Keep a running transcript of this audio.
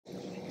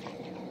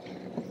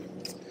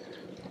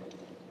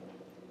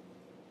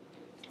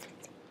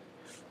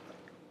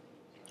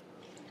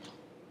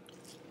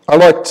I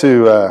like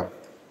to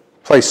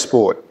play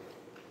sport,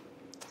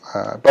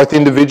 both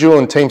individual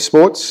and team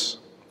sports,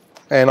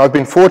 and I've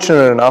been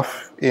fortunate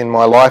enough in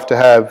my life to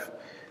have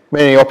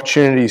many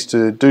opportunities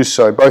to do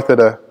so, both at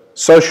a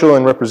social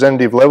and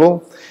representative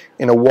level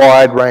in a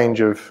wide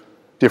range of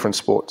different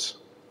sports.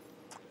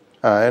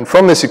 And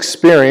from this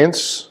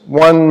experience,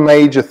 one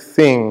major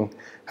thing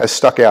has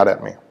stuck out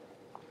at me,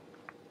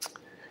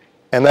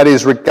 and that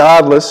is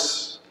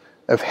regardless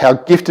of how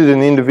gifted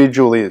an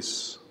individual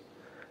is,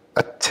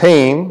 a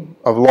team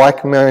of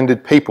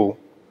like-minded people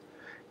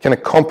can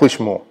accomplish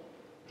more.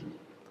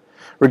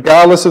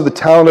 Regardless of the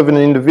talent of an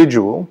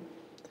individual,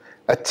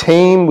 a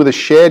team with a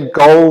shared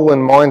goal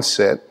and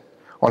mindset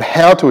on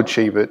how to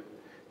achieve it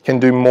can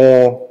do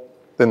more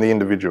than the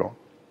individual.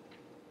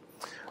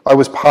 I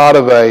was part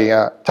of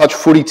a touch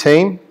footy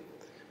team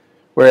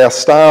where our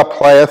star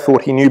player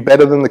thought he knew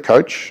better than the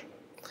coach.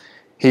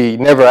 He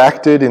never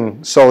acted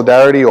in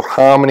solidarity or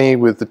harmony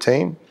with the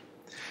team.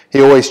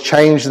 He always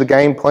changed the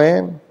game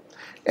plan,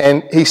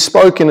 and he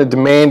spoke in a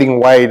demanding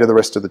way to the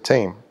rest of the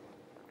team.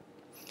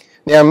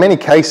 Now, in many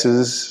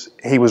cases,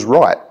 he was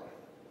right,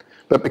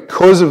 but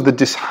because of the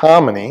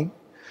disharmony,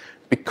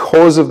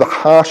 because of the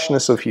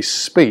harshness of his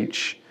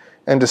speech,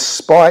 and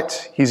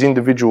despite his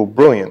individual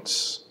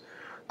brilliance,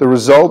 the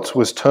result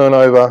was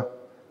turnover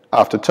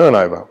after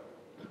turnover.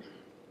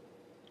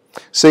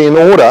 See, in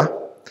order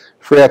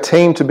for our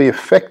team to be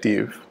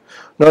effective,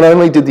 not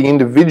only did the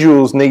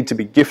individuals need to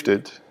be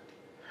gifted,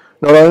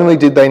 not only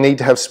did they need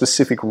to have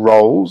specific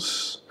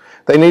roles,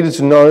 they needed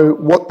to know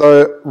what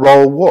the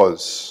role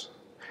was,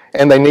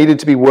 and they needed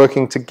to be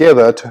working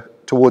together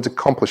towards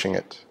accomplishing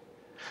it.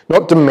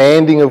 Not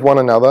demanding of one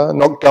another,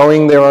 not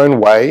going their own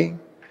way.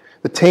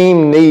 The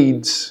team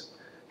needs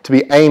to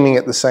be aiming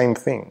at the same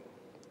thing,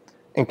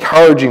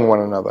 encouraging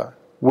one another,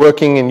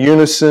 working in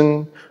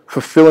unison,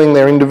 fulfilling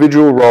their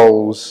individual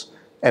roles,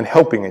 and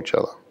helping each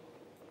other.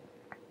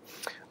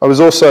 I was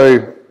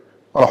also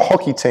on a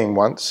hockey team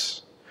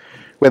once,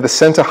 where the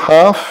centre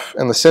half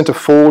and the centre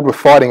forward were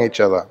fighting each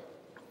other.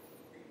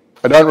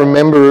 I don't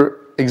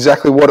remember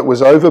exactly what it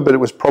was over, but it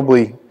was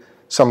probably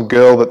some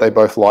girl that they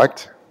both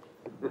liked.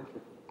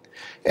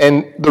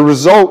 And the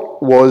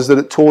result was that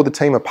it tore the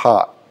team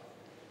apart.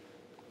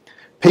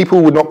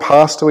 People would not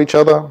pass to each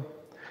other.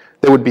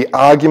 There would be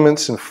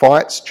arguments and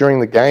fights during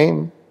the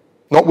game,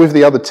 not with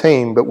the other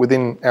team, but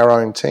within our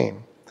own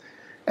team.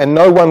 And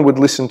no one would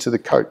listen to the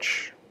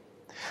coach.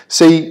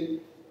 See,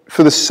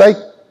 for the sake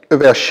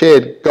of our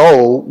shared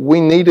goal,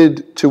 we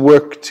needed to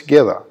work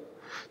together,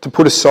 to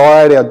put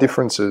aside our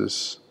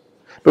differences,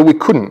 but we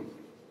couldn't.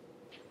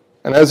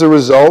 And as a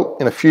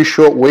result, in a few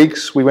short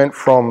weeks, we went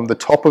from the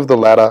top of the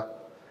ladder,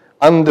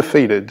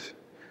 undefeated,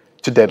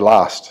 to dead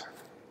last.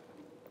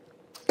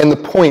 And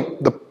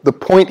the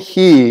point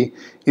here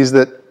is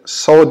that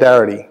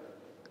solidarity,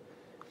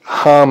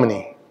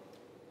 harmony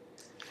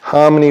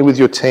with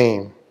your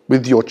team,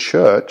 with your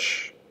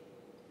church,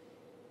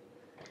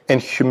 and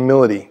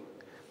humility,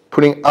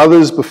 putting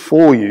others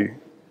before you,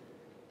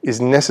 is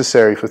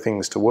necessary for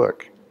things to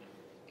work.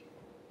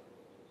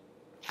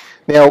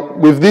 Now,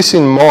 with this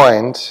in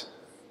mind,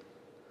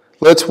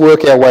 let's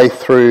work our way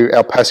through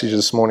our passage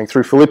this morning,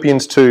 through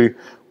Philippians 2,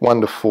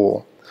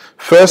 1-4.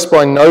 First,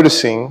 by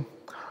noticing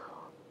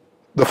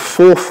the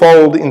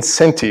fourfold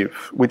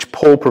incentive which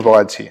Paul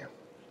provides here,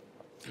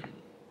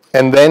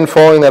 and then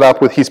following that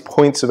up with his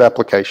points of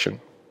application.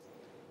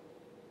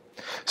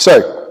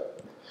 So,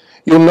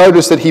 you'll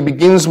notice that he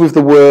begins with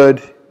the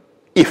word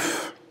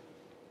if.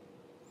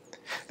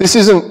 This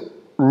isn't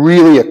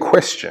really a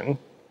question.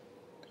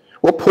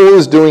 What Paul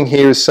is doing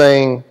here is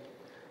saying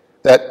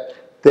that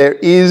there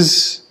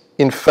is,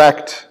 in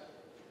fact,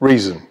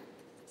 reason.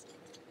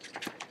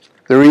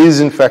 There is,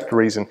 in fact,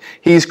 reason.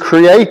 He's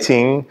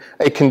creating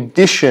a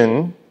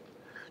condition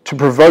to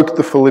provoke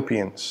the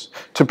Philippians,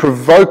 to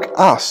provoke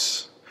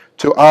us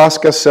to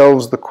ask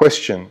ourselves the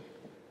question,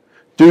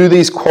 do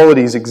these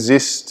qualities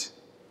exist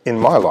in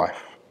my life?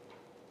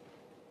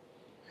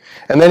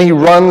 And then he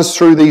runs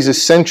through these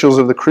essentials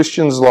of the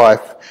Christian's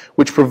life,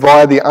 which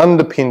provide the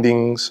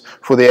underpinnings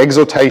for the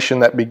exhortation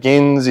that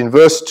begins in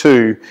verse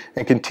 2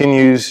 and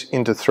continues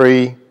into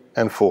 3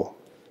 and 4.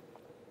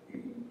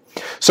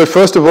 So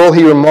first of all,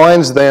 he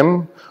reminds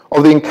them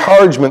of the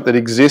encouragement that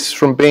exists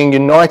from being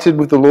united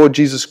with the Lord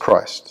Jesus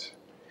Christ.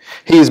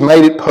 He has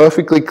made it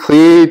perfectly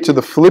clear to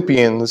the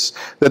Philippians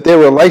that their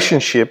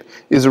relationship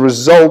is a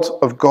result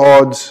of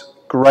God's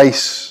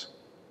grace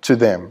to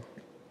them,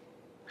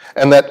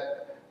 and that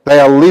they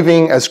are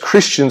living as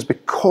Christians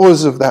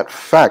because of that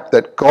fact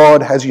that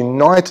God has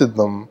united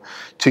them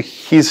to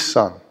his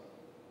Son.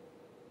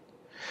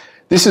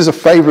 This is a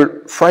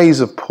favourite phrase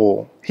of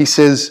Paul. He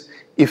says,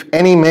 if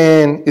any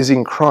man is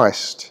in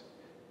Christ,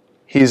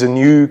 he is a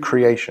new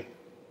creation.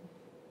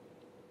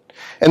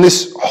 And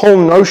this whole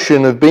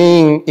notion of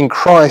being in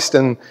Christ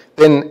and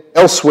then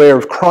elsewhere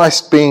of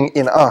Christ being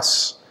in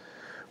us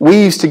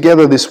weaves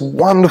together this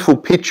wonderful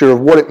picture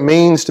of what it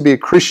means to be a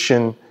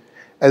Christian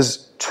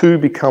as two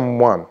become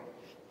one.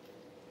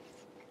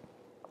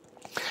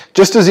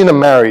 Just as in a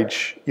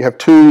marriage, you have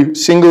two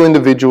single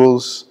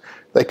individuals,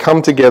 they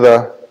come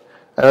together,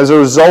 and as a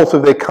result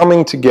of their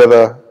coming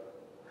together,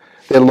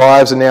 their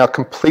lives are now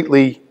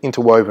completely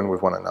interwoven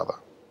with one another.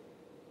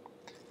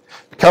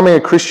 Becoming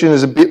a Christian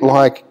is a bit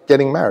like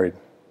getting married.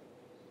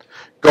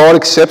 God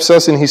accepts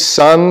us in his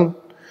Son.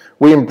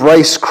 We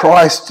embrace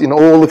Christ in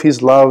all of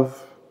his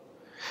love,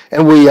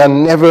 and we are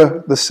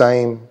never the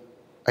same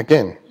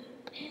again.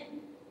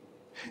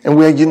 And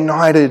we are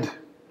united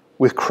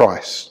with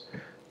Christ.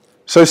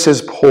 So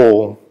says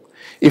Paul,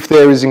 if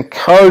there is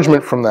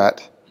encouragement from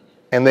that,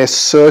 and there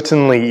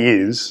certainly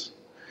is,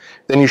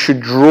 then you should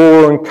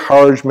draw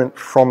encouragement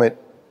from it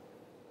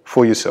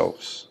for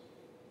yourselves.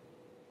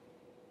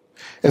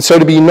 And so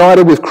to be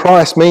united with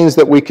Christ means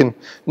that we can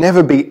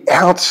never be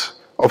out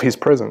of his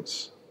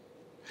presence.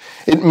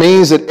 It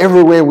means that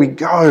everywhere we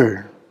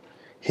go,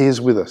 he is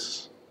with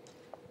us.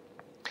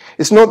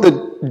 It's not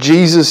that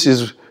Jesus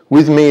is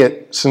with me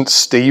at St.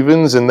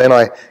 Stephen's and then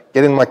I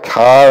get in my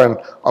car and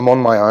I'm on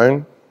my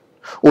own.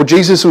 Or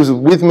Jesus was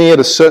with me at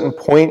a certain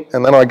point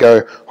and then I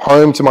go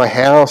home to my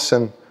house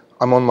and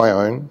I'm on my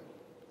own.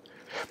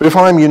 But if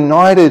I am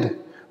united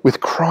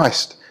with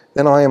Christ,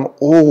 then I am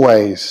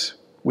always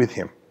with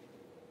him.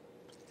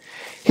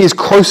 He is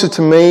closer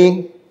to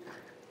me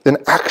than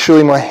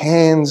actually my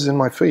hands and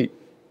my feet.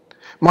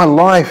 My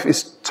life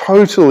is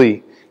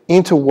totally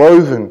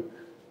interwoven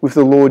with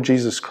the Lord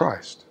Jesus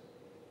Christ.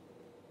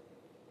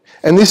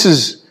 And this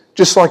is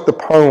just like the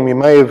poem, you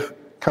may have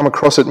come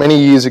across it many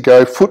years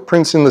ago,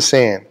 Footprints in the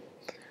Sand,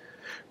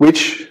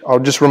 which, I'll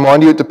just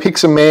remind you, it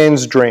depicts a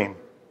man's dream.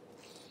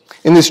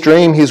 In this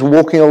dream, he's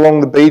walking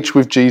along the beach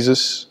with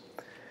Jesus,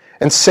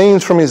 and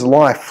scenes from his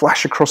life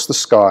flash across the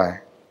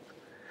sky.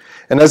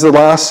 And as the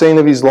last scene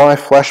of his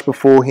life flashed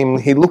before him,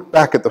 he looked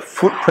back at the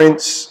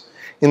footprints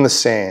in the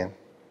sand.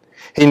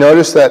 He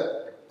noticed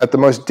that at the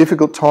most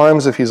difficult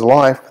times of his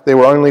life, there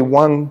were only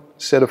one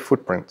set of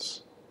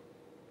footprints.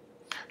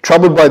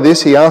 Troubled by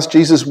this, he asked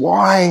Jesus,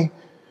 "Why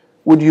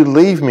would you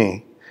leave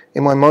me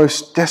in my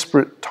most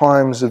desperate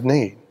times of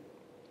need?"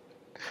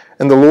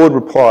 And the Lord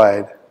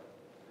replied,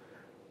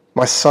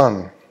 "My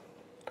son,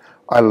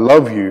 I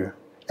love you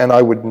and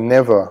I would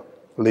never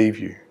leave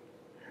you.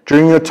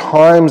 During your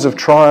times of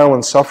trial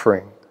and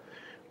suffering,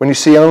 when you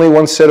see only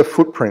one set of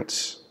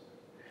footprints,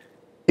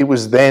 it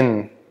was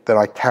then that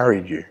I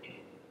carried you."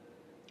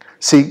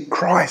 See,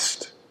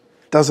 Christ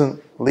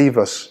doesn't leave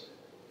us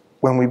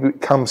when we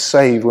become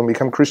saved, when we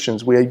become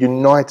Christians. We are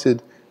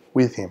united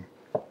with him.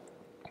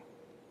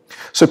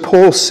 So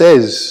Paul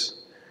says,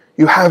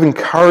 you have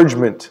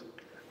encouragement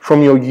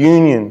from your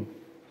union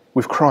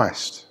with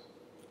Christ.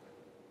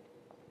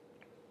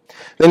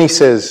 Then he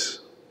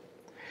says,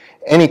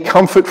 any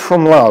comfort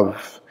from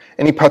love,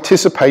 any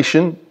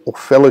participation or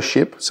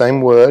fellowship,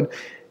 same word,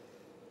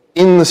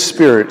 in the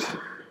Spirit,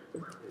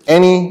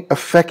 any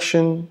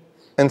affection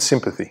and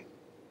sympathy.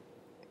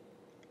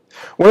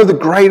 One of the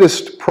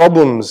greatest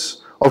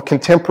problems of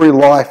contemporary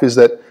life is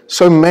that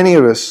so many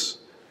of us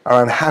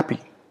are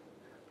unhappy,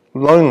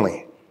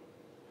 lonely,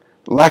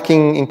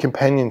 lacking in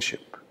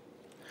companionship,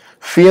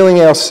 feeling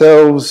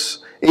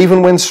ourselves,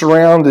 even when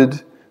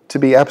surrounded, to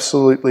be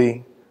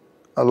absolutely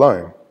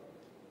alone.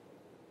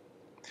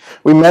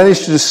 We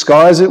manage to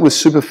disguise it with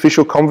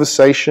superficial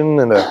conversation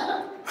and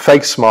a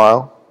fake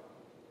smile,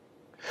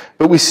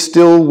 but we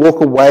still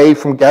walk away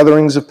from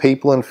gatherings of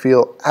people and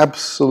feel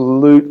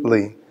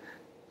absolutely,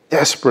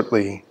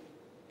 desperately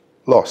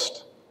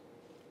lost.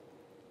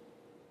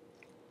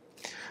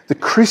 The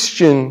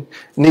Christian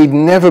need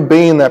never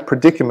be in that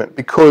predicament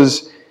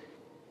because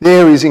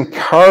there is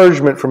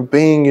encouragement from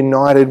being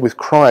united with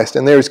Christ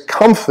and there is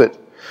comfort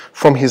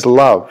from his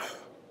love.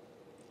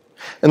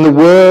 And the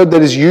word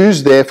that is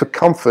used there for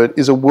comfort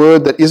is a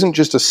word that isn't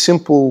just a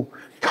simple,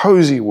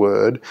 cozy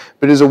word,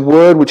 but is a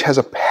word which has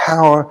a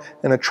power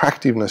and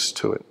attractiveness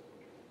to it.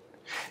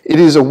 It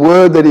is a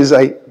word that is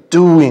a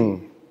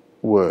doing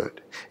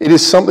word. It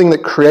is something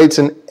that creates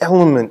an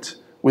element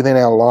within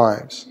our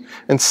lives.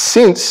 And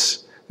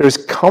since there is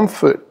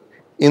comfort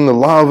in the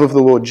love of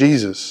the Lord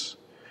Jesus,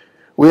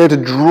 we are to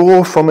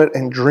draw from it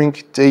and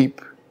drink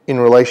deep in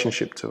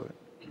relationship to it.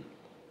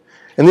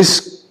 And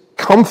this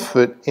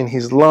comfort in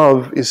his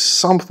love is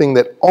something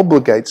that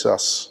obligates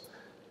us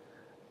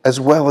as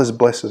well as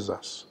blesses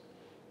us.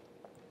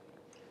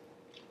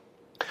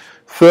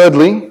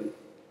 Thirdly,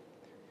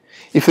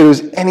 if there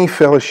is any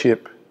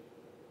fellowship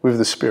with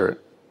the Spirit.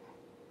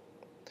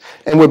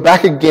 And we're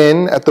back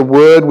again at the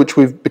word which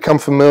we've become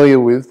familiar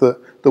with,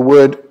 the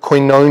word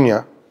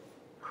koinonia,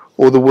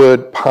 or the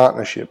word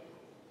partnership.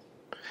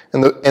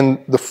 And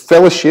the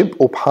fellowship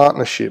or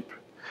partnership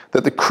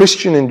that the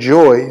Christian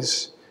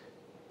enjoys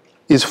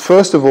is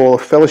first of all a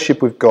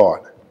fellowship with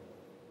God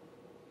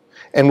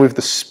and with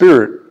the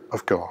Spirit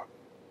of God.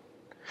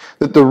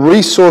 That the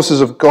resources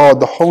of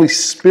God, the Holy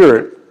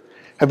Spirit,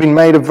 have been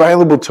made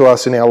available to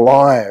us in our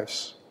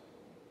lives.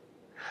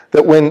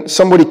 That when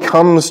somebody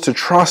comes to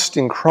trust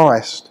in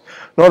Christ,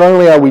 not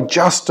only are we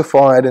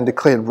justified and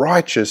declared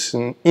righteous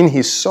in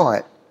his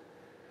sight,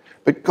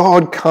 but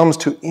God comes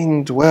to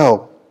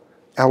indwell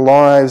our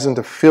lives and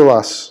to fill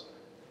us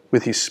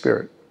with his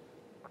Spirit.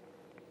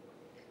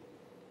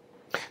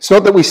 It's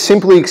not that we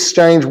simply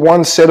exchange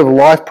one set of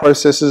life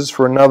processes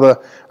for another,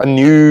 a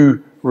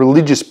new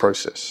religious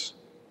process,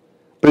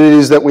 but it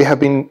is that we have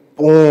been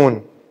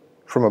born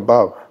from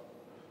above.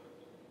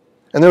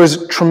 And there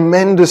is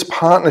tremendous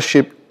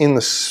partnership in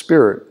the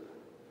Spirit.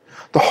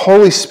 The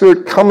Holy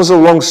Spirit comes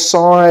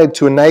alongside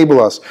to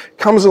enable us,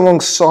 comes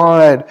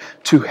alongside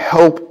to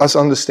help us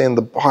understand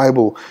the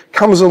Bible,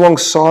 comes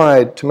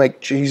alongside to make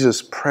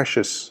Jesus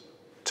precious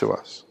to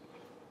us.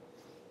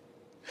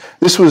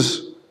 This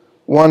was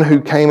one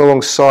who came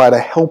alongside, a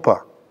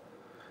helper,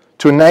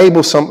 to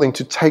enable something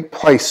to take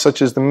place,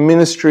 such as the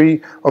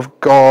ministry of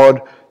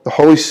God, the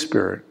Holy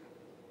Spirit.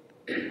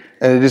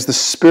 And it is the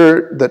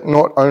Spirit that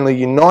not only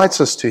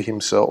unites us to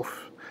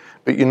himself,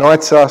 but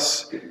unites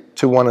us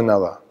to one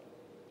another.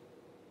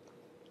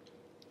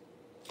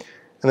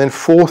 And then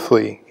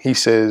fourthly, he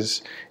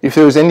says, if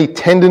there is any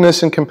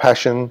tenderness and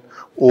compassion,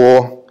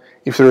 or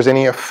if there is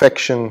any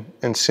affection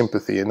and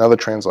sympathy, another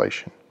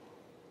translation.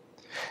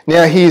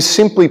 Now he is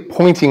simply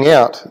pointing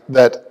out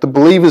that the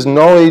believer's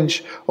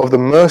knowledge of the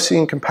mercy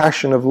and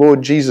compassion of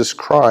Lord Jesus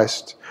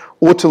Christ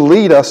ought to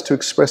lead us to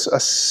express a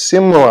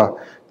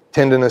similar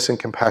tenderness and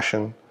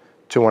compassion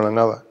to one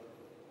another.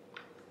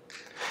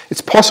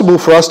 It's possible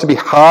for us to be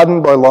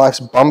hardened by life's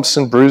bumps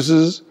and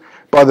bruises,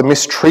 by the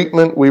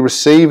mistreatment we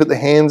receive at the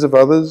hands of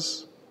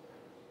others.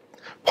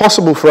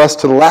 Possible for us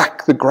to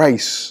lack the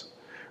grace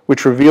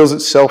which reveals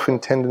itself in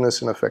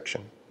tenderness and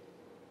affection.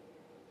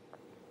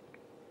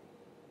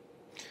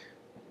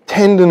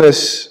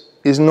 Tenderness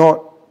is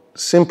not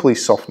simply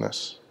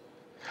softness.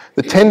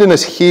 The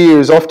tenderness here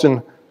is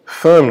often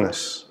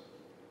firmness.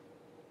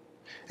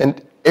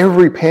 And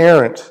every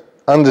parent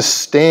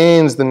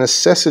understands the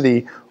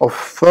necessity of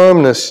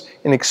firmness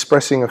in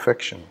expressing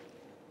affection.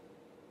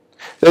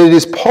 That it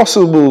is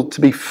possible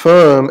to be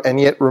firm and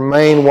yet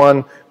remain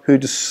one who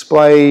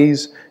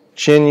displays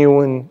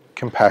genuine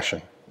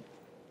compassion.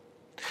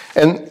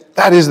 And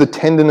that is the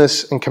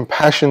tenderness and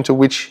compassion to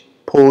which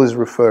Paul is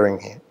referring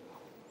here.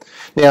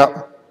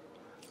 Now,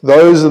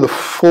 those are the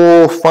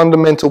four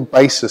fundamental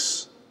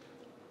bases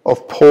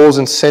of Paul's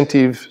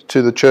incentive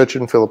to the church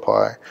in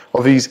Philippi,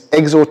 of his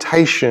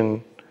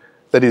exhortation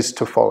that is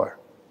to follow.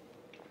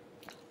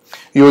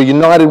 You are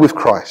united with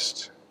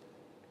Christ.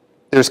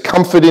 There is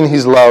comfort in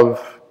his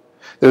love.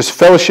 There is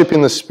fellowship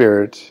in the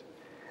Spirit.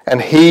 And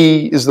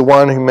he is the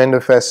one who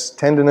manifests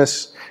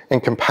tenderness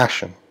and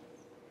compassion.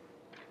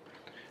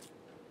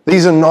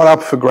 These are not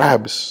up for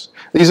grabs.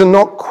 These are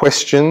not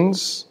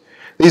questions.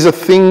 These are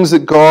things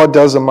that God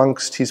does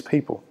amongst his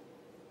people.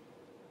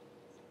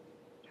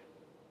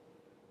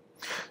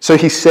 So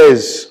he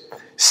says,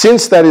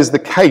 since that is the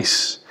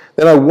case,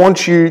 then I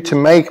want you to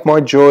make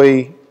my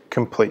joy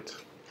complete.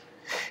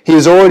 He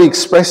has already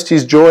expressed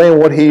his joy,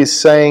 and what he is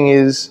saying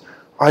is,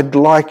 I'd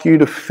like you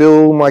to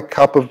fill my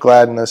cup of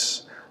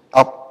gladness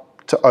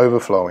up to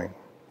overflowing.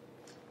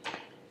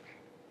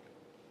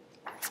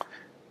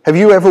 Have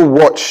you ever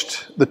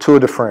watched the Tour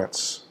de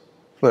France,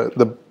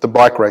 the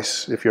bike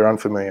race, if you're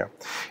unfamiliar?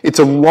 It's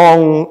a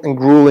long and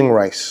grueling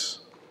race.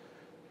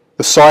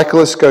 The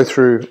cyclists go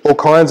through all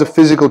kinds of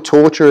physical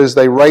torture as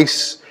they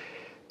race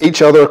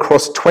each other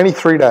across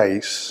 23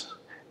 days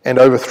and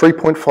over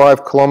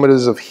 3.5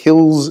 kilometres of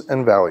hills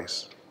and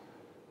valleys.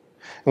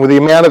 And with the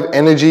amount of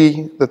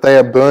energy that they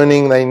are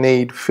burning, they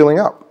need filling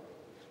up.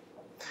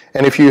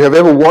 And if you have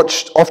ever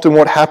watched, often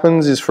what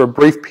happens is for a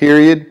brief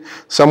period,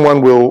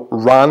 someone will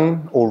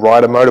run or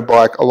ride a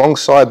motorbike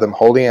alongside them,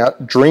 holding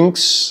out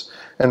drinks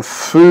and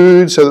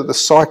food so that the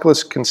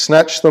cyclists can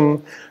snatch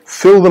them,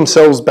 fill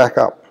themselves back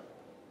up.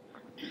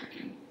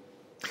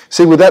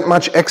 See, with that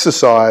much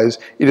exercise,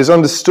 it is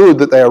understood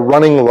that they are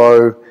running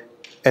low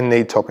and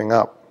need topping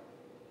up.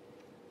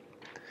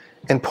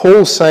 And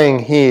Paul's saying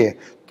here,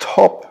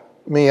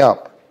 top me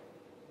up.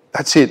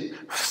 That's it.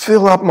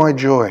 Fill up my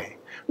joy.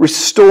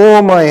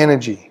 Restore my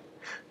energy.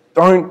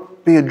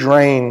 Don't be a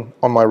drain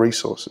on my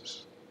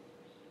resources.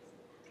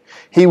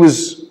 He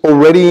was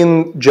already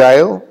in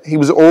jail. He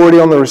was already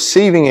on the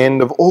receiving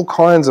end of all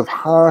kinds of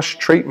harsh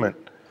treatment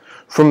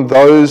from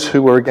those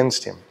who were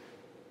against him.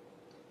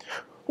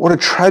 What a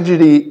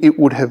tragedy it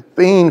would have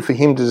been for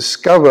him to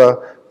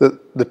discover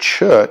that the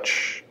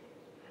church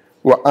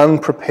were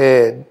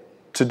unprepared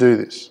to do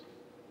this.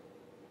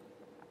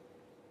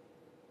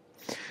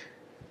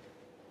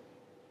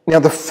 Now,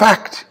 the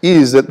fact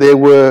is that there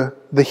were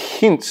the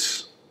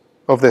hints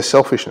of their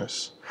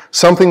selfishness,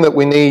 something that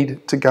we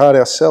need to guard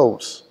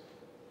ourselves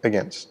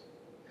against.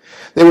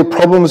 There were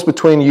problems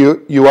between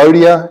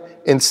Euodia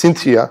and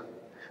Cynthia.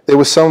 There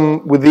were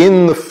some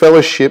within the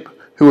fellowship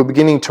who were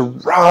beginning to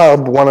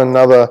rub one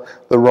another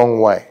the wrong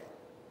way.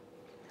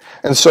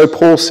 And so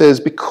Paul says,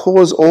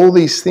 because all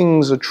these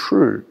things are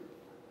true,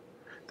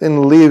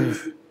 then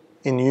live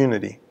in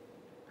unity.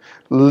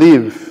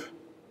 Live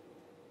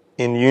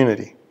in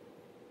unity.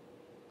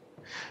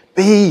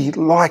 Be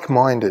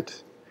like-minded.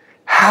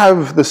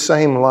 Have the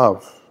same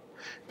love.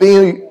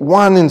 Be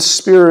one in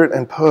spirit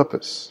and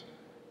purpose.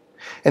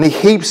 And he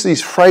heaps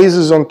these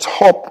phrases on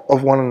top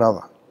of one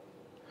another.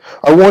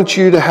 I want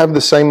you to have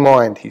the same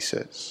mind, he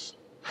says.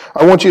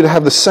 I want you to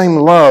have the same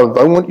love.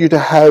 I want you to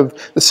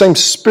have the same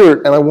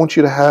spirit, and I want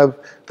you to have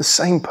the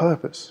same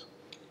purpose.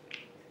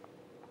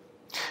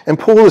 And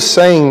Paul is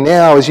saying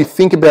now, as you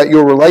think about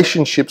your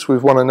relationships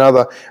with one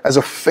another as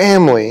a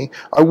family,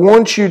 I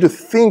want you to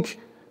think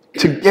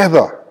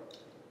together.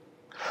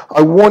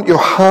 I want your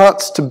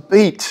hearts to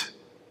beat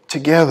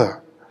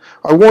together.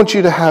 I want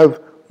you to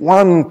have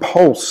one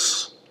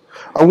pulse.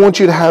 I want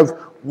you to have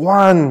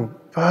one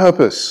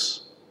purpose.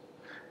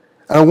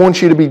 And I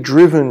want you to be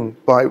driven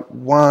by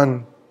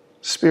one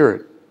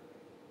spirit.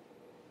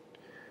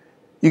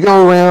 You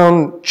go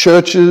around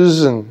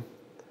churches and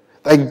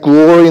they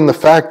glory in the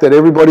fact that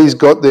everybody's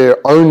got their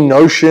own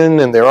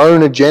notion and their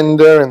own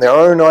agenda and their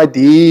own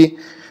idea,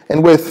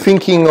 and we're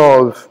thinking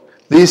of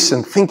this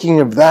and thinking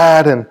of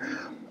that. And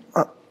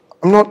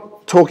I'm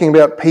not talking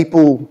about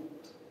people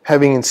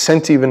having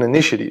incentive and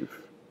initiative.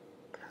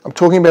 I'm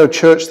talking about a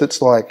church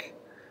that's like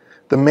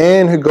the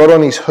man who got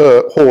on his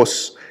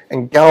horse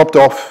and galloped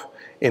off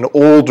in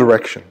all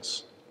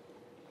directions.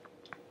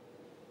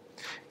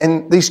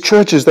 And these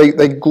churches,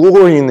 they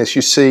glory in this,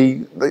 you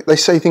see. They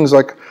say things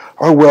like,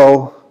 oh,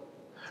 well,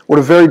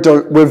 we're very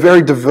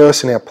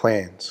diverse in our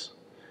plans.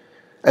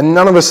 And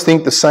none of us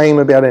think the same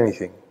about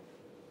anything.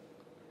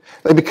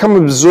 They become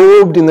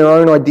absorbed in their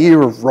own idea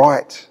of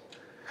right.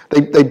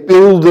 They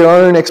build their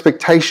own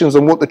expectations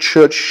on what the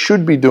church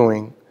should be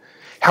doing,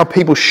 how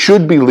people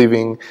should be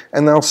living,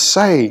 and they'll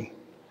say,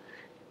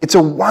 it's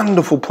a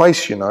wonderful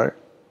place, you know.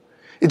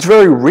 It's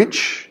very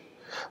rich.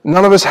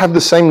 None of us have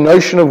the same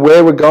notion of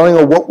where we're going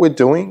or what we're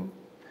doing.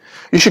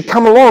 You should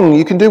come along.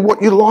 You can do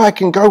what you like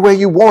and go where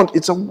you want.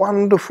 It's a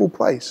wonderful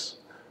place.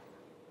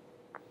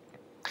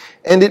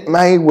 And it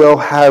may well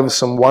have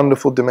some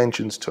wonderful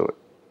dimensions to it.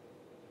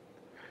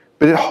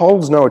 But it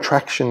holds no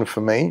attraction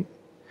for me,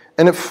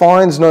 and it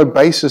finds no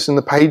basis in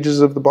the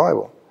pages of the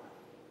Bible.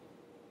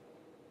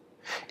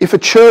 If a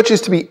church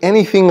is to be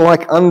anything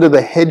like under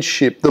the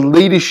headship, the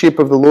leadership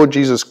of the Lord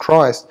Jesus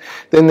Christ,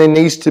 then there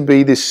needs to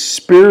be this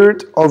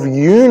spirit of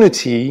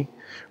unity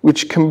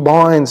which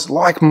combines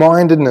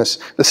like-mindedness,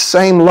 the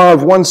same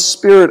love, one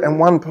spirit and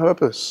one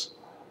purpose.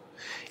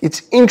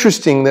 It's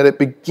interesting that it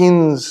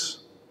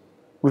begins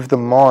with the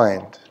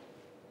mind,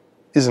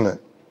 isn't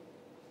it?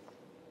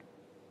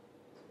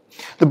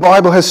 The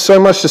Bible has so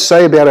much to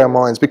say about our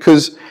minds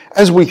because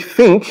as we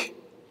think,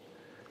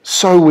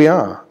 so we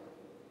are.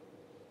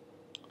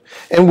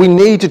 And we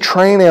need to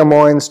train our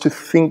minds to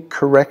think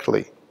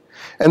correctly.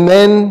 And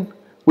then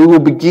we will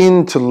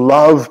begin to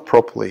love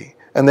properly.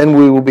 And then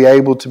we will be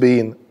able to be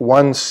in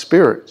one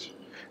spirit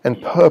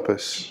and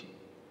purpose.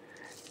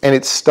 And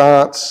it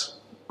starts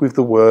with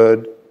the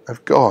Word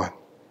of God.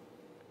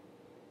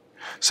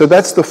 So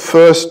that's the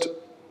first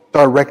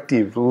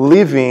directive,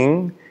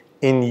 living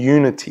in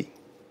unity.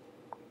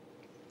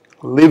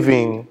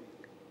 Living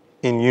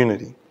in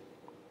unity.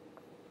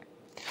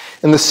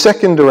 And the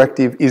second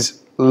directive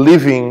is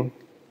living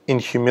in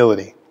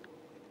humility.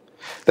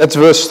 That's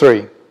verse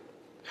 3.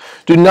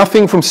 Do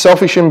nothing from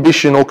selfish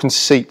ambition or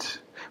conceit,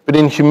 but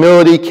in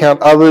humility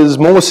count others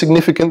more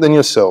significant than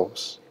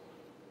yourselves.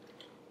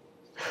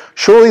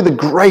 Surely the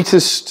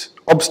greatest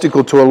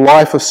obstacle to a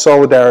life of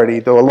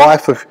solidarity, to a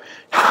life of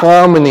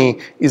harmony,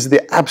 is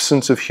the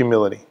absence of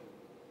humility.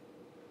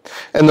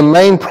 And the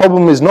main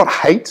problem is not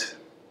hate,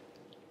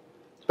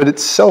 but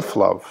it's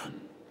self-love.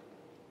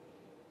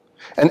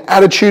 An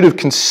attitude of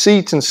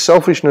conceit and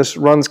selfishness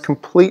runs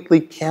completely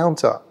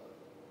counter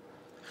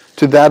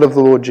to that of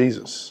the Lord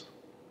Jesus,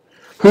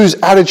 whose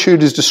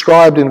attitude is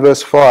described in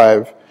verse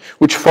 5,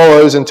 which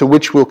follows and to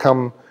which we'll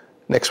come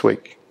next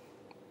week.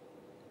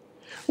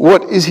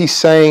 What is he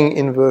saying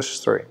in verse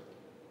 3?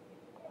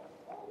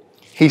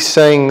 He's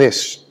saying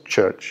this,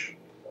 church.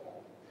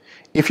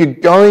 If you're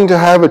going to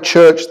have a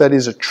church that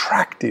is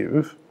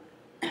attractive,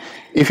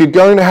 if you're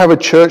going to have a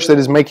church that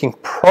is making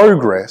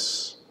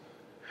progress,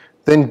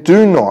 then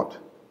do not,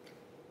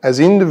 as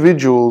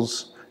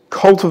individuals,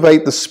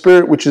 cultivate the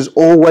spirit which is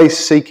always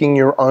seeking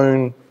your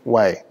own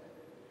way.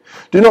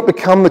 Do not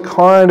become the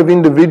kind of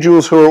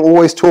individuals who are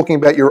always talking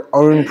about your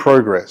own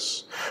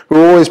progress, who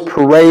are always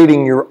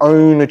parading your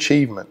own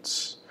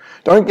achievements.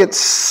 Don't get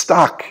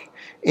stuck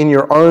in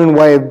your own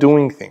way of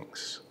doing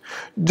things.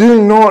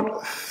 Do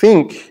not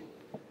think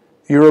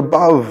you're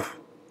above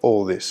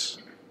all this.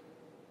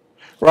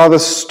 Rather,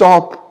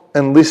 stop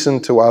and listen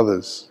to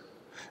others.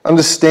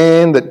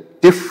 Understand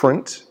that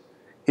different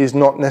is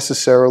not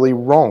necessarily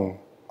wrong.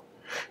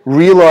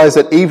 Realize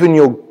that even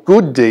your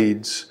good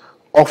deeds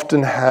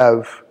often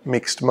have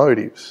mixed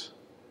motives.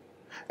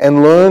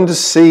 And learn to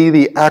see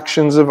the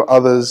actions of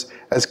others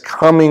as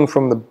coming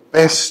from the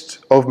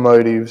best of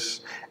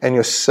motives and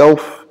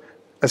yourself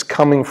as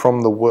coming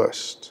from the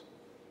worst.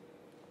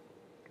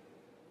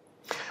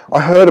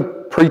 I heard a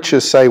preacher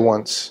say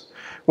once,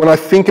 when I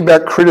think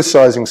about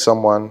criticizing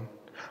someone,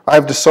 I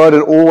have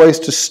decided always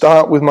to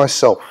start with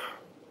myself.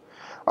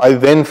 I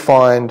then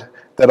find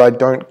that I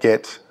don't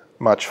get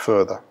much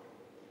further.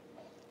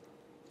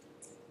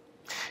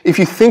 If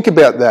you think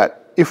about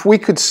that, if we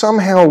could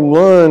somehow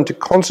learn to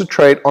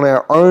concentrate on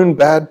our own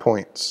bad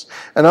points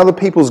and other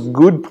people's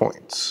good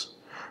points,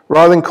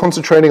 rather than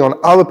concentrating on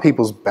other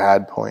people's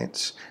bad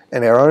points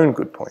and our own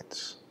good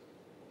points.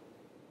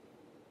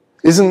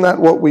 Isn't that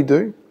what we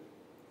do?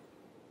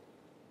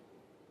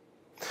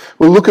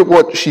 Well, look at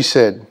what she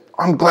said.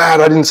 I'm glad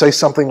I didn't say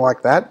something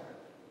like that.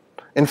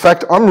 In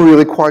fact, I'm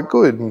really quite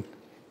good and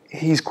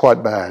he's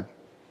quite bad.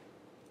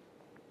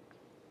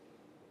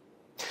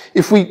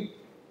 If we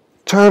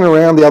turn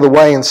around the other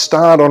way and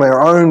start on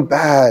our own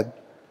bad,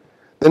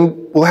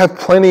 then we'll have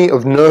plenty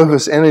of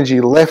nervous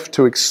energy left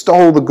to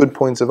extol the good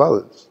points of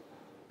others.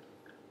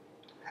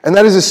 And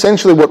that is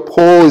essentially what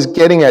Paul is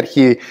getting at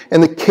here.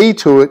 And the key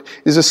to it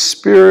is a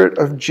spirit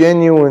of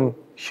genuine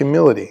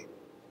humility.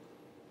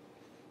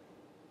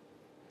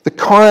 The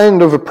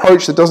kind of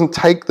approach that doesn't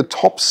take the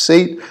top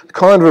seat, the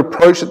kind of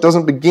approach that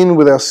doesn't begin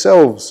with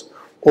ourselves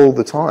all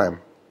the time.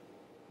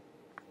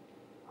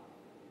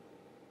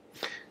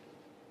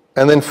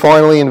 And then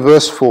finally in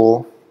verse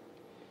 4,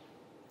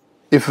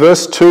 if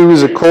verse 2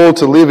 is a call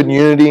to live in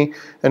unity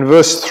and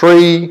verse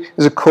 3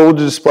 is a call to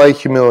display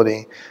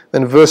humility,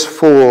 then verse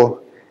 4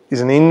 is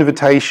an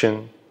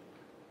invitation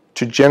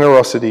to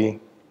generosity,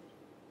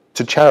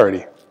 to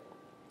charity.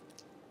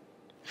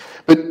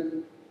 But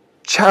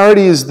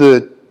charity is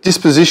the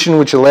disposition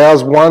which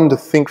allows one to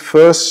think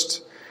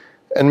first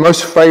and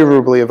most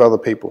favourably of other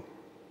people.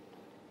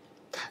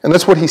 And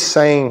that's what he's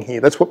saying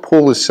here. That's what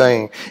Paul is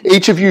saying.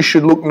 Each of you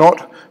should look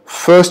not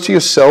first to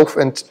yourself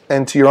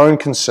and to your own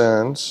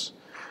concerns,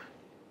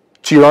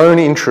 to your own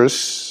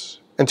interests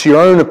and to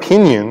your own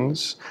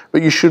opinions,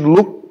 but you should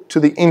look to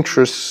the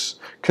interests,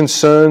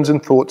 concerns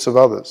and thoughts of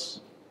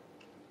others.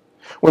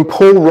 When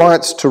Paul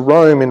writes to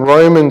Rome in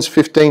Romans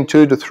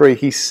 15:2-3,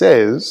 he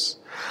says,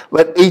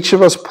 "Let each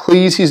of us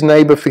please his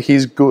neighbour for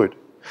his good,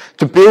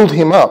 to build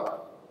him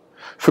up,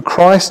 for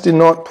Christ did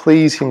not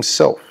please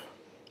himself."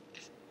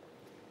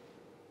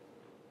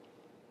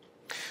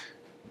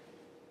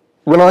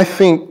 When I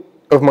think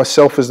of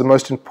myself as the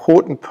most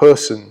important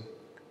person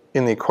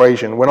in the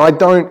equation, when I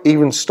don't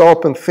even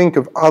stop and think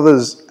of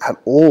others at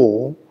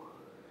all,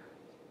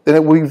 then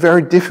it will be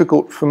very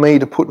difficult for me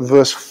to put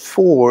verse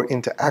 4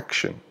 into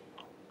action.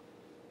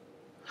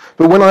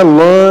 But when I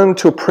learn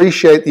to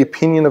appreciate the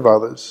opinion of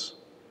others,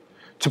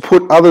 to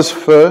put others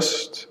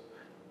first,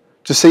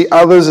 to see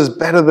others as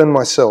better than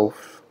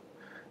myself,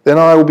 then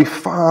I will be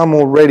far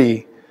more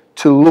ready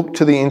to look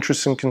to the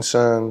interests and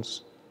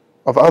concerns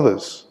of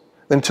others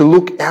than to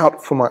look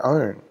out for my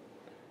own.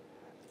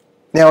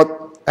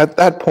 Now, at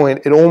that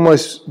point, it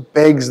almost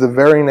begs the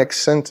very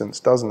next sentence,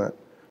 doesn't it?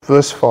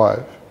 Verse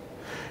 5.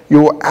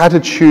 Your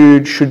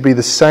attitude should be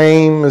the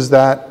same as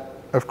that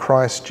of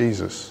Christ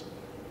Jesus.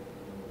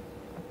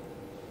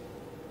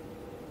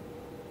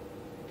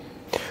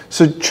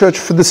 So, church,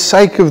 for the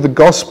sake of the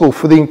gospel,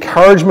 for the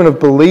encouragement of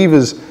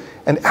believers,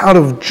 and out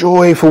of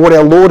joy for what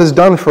our Lord has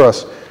done for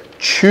us,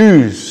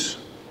 choose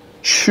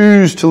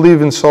to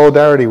live in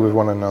solidarity with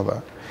one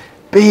another.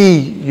 Be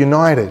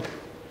united.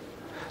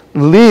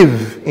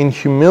 Live in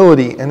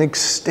humility and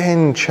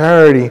extend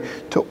charity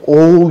to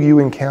all you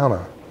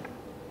encounter.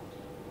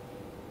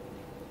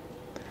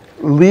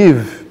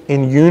 Live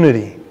in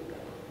unity.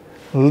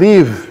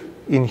 Live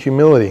in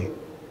humility.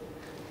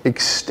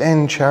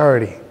 Extend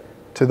charity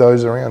to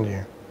those around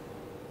you.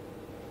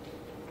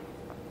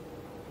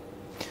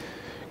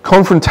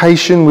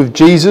 Confrontation with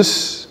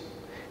Jesus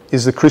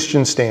is the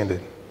Christian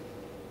standard.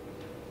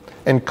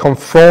 And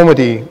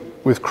conformity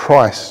with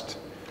Christ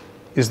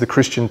is the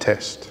Christian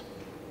test.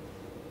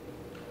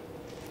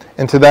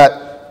 And to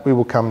that we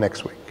will come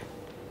next week.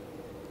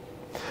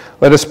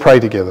 Let us pray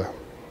together.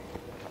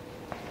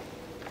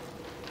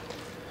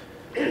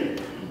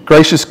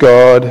 Gracious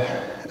God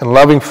and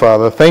loving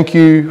Father, thank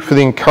you for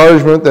the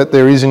encouragement that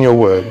there is in your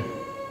word.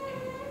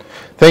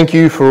 Thank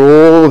you for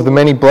all of the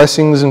many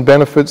blessings and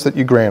benefits that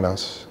you grant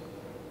us.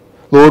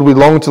 Lord, we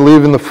long to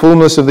live in the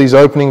fullness of these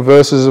opening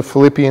verses of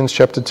Philippians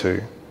chapter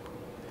 2.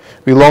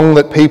 We long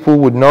that people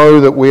would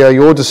know that we are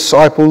your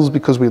disciples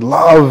because we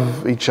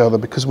love each other,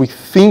 because we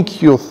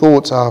think your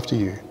thoughts after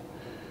you.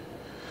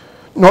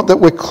 Not that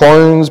we're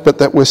clones, but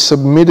that we're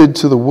submitted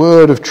to the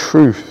word of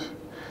truth,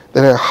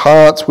 that our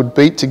hearts would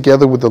beat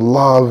together with the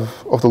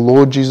love of the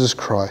Lord Jesus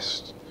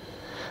Christ,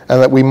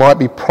 and that we might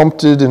be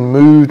prompted and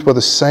moved by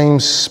the same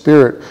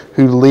Spirit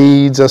who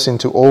leads us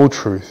into all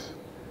truth,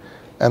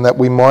 and that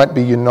we might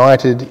be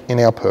united in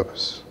our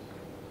purpose.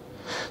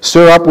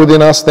 Stir up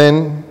within us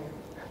then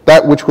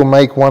that which will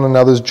make one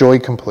another's joy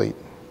complete: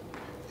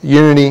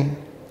 unity,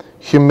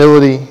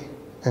 humility,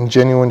 and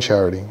genuine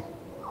charity.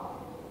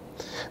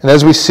 And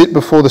as we sit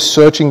before the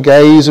searching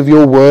gaze of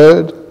your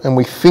word and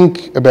we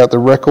think about the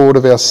record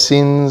of our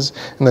sins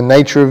and the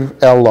nature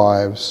of our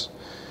lives,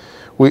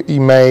 we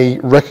may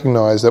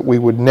recognize that we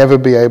would never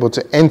be able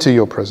to enter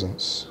your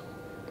presence.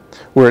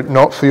 Were it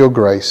not for your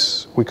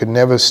grace, we could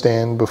never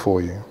stand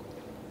before you.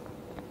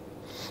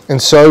 And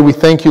so we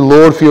thank you,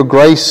 Lord, for your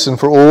grace and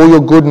for all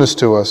your goodness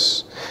to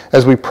us,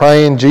 as we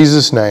pray in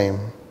Jesus'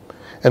 name.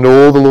 And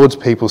all the Lord's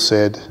people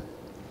said,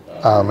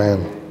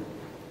 Amen.